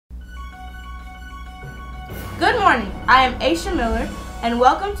Good morning, I am Aisha Miller, and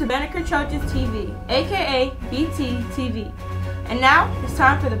welcome to Banneker Trojans TV, aka BT TV. And now, it's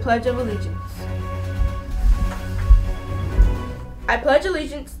time for the Pledge of Allegiance. I pledge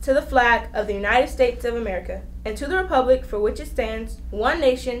allegiance to the flag of the United States of America, and to the republic for which it stands, one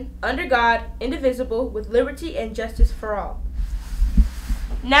nation, under God, indivisible, with liberty and justice for all.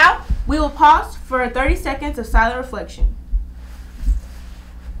 Now, we will pause for 30 seconds of silent reflection.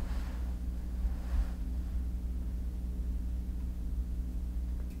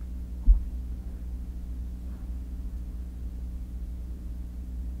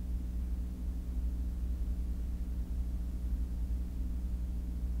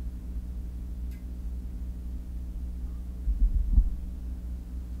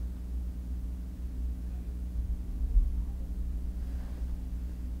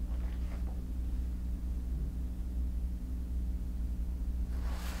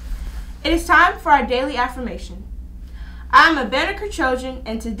 It is time for our daily affirmation. I am a Banneker Trojan,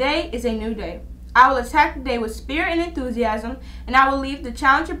 and today is a new day. I will attack the day with spirit and enthusiasm, and I will leave the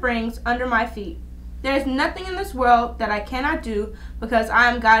challenge it brings under my feet. There is nothing in this world that I cannot do because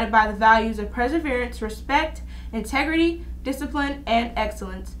I am guided by the values of perseverance, respect, integrity, discipline, and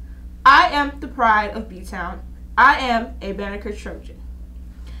excellence. I am the pride of B-Town. I am a Banneker Trojan.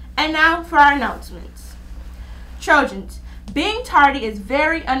 And now for our announcements. Trojans, being tardy is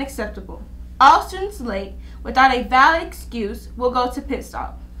very unacceptable. All students late without a valid excuse will go to pit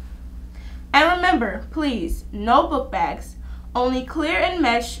stop. And remember, please, no book bags. Only clear and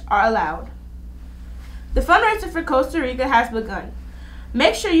mesh are allowed. The fundraiser for Costa Rica has begun.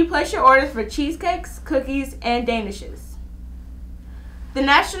 Make sure you place your orders for cheesecakes, cookies, and danishes. The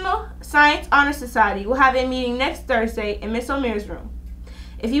National Science Honor Society will have a meeting next Thursday in Miss O'Meara's room.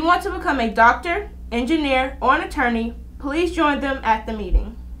 If you want to become a doctor, engineer, or an attorney, please join them at the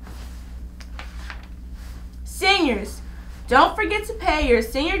meeting. Seniors, don't forget to pay your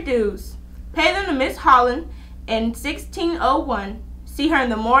senior dues. Pay them to Miss Holland in 1601. See her in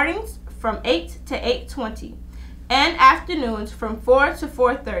the mornings from 8 to 8:20 and afternoons from 4 to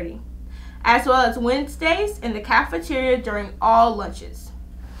 4:30, as well as Wednesdays in the cafeteria during all lunches.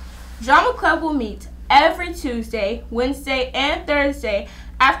 Drama Club will meet every Tuesday, Wednesday, and Thursday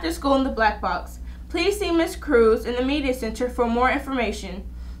after school in the Black Box. Please see Ms. Cruz in the Media Center for more information.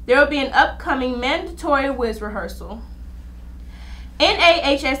 There will be an upcoming mandatory whiz rehearsal.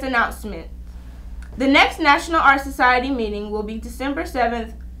 NAHS announcement. The next National Art Society meeting will be December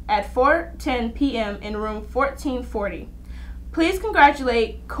 7th at 4:10 p.m. in room 1440. Please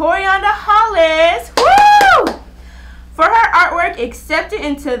congratulate Corianda Hollis woo! for her artwork accepted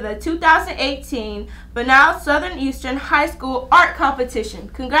into the 2018 Banal Southern Eastern High School Art Competition.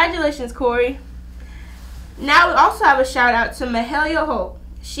 Congratulations, Corey. Now we also have a shout out to Mahalia Hope.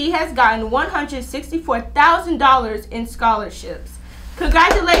 She has gotten $164,000 in scholarships.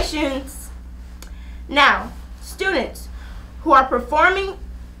 Congratulations! Now, students who are performing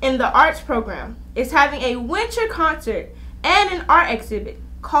in the arts program is having a winter concert and an art exhibit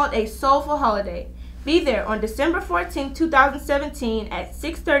called A Soulful Holiday. Be there on December 14, 2017 at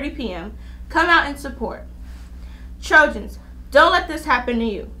 6:30 p.m. Come out and support. Trojans, don't let this happen to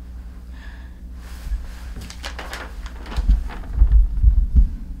you.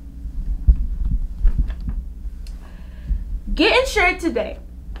 Get insured today.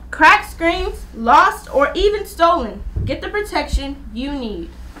 Cracked screens, lost, or even stolen. Get the protection you need.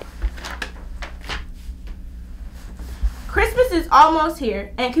 Christmas is almost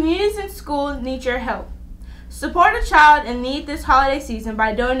here, and communities and schools need your help. Support a child in need this holiday season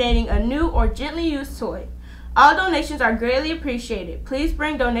by donating a new or gently used toy. All donations are greatly appreciated. Please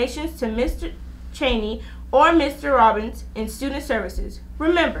bring donations to Mr. Cheney or Mr. Robbins in Student Services.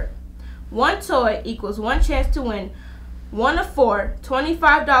 Remember, one toy equals one chance to win one of 4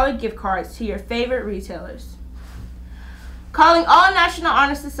 $25 gift cards to your favorite retailers. Calling all National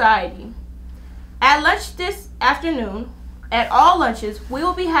Honor Society. At lunch this afternoon, at all lunches, we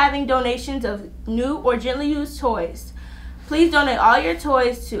will be having donations of new or gently used toys. Please donate all your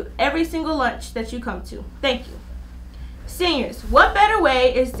toys to every single lunch that you come to. Thank you. Seniors, what better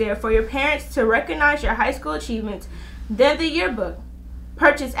way is there for your parents to recognize your high school achievements than the yearbook?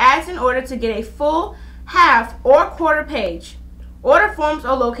 Purchase ads in order to get a full, half, or quarter page. Order forms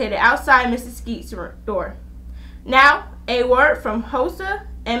are located outside Mrs. Skeet's door. Now, a word from HOSA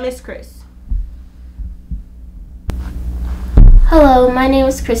and Miss Chris. Hello, my name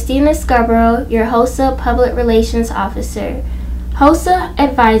is Christina Scarborough, your HOSA Public Relations Officer. HOSA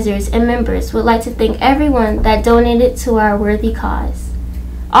advisors and members would like to thank everyone that donated to our worthy cause.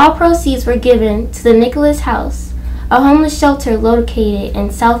 All proceeds were given to the Nicholas House, a homeless shelter located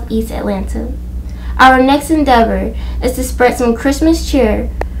in Southeast Atlanta. Our next endeavor is to spread some Christmas cheer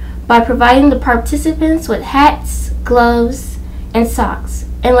by providing the participants with hats, gloves, and socks.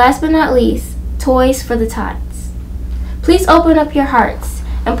 And last but not least, toys for the tots. Please open up your hearts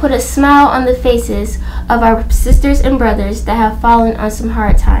and put a smile on the faces of our sisters and brothers that have fallen on some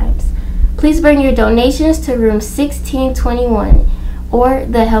hard times. Please bring your donations to room 1621 or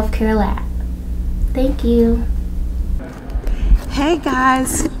the healthcare lab. Thank you. Hey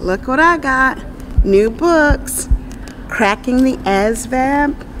guys, look what I got. New books. Cracking the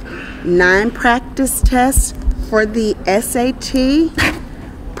ASVAB, 9 practice tests for the SAT,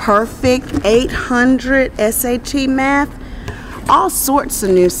 perfect 800 SAT math, all sorts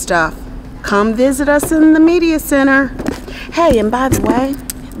of new stuff. Come visit us in the media center. Hey, and by the way,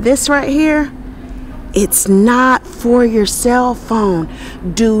 this right here, it's not for your cell phone.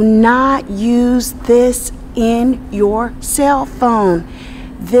 Do not use this in your cell phone.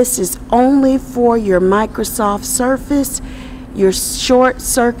 This is only for your Microsoft Surface. You're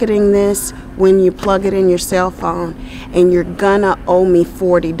short-circuiting this when you plug it in your cell phone, and you're gonna owe me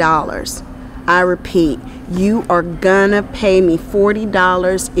 $40. I repeat, you are gonna pay me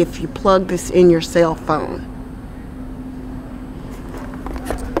 $40 if you plug this in your cell phone.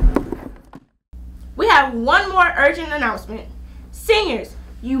 We have one more urgent announcement. Seniors,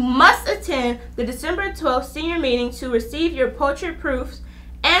 you must attend the December 12th senior meeting to receive your portrait proofs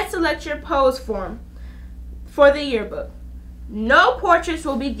and select your pose form for the yearbook. No portraits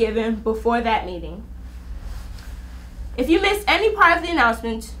will be given before that meeting. If you missed any part of the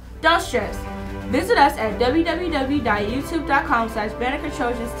announcement, don't stress. Visit us at www.youtube.com/Banneker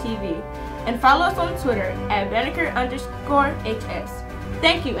Trojans TV and follow us on Twitter at Banneker_HS.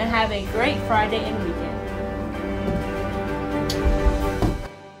 Thank you and have a great Friday and weekend.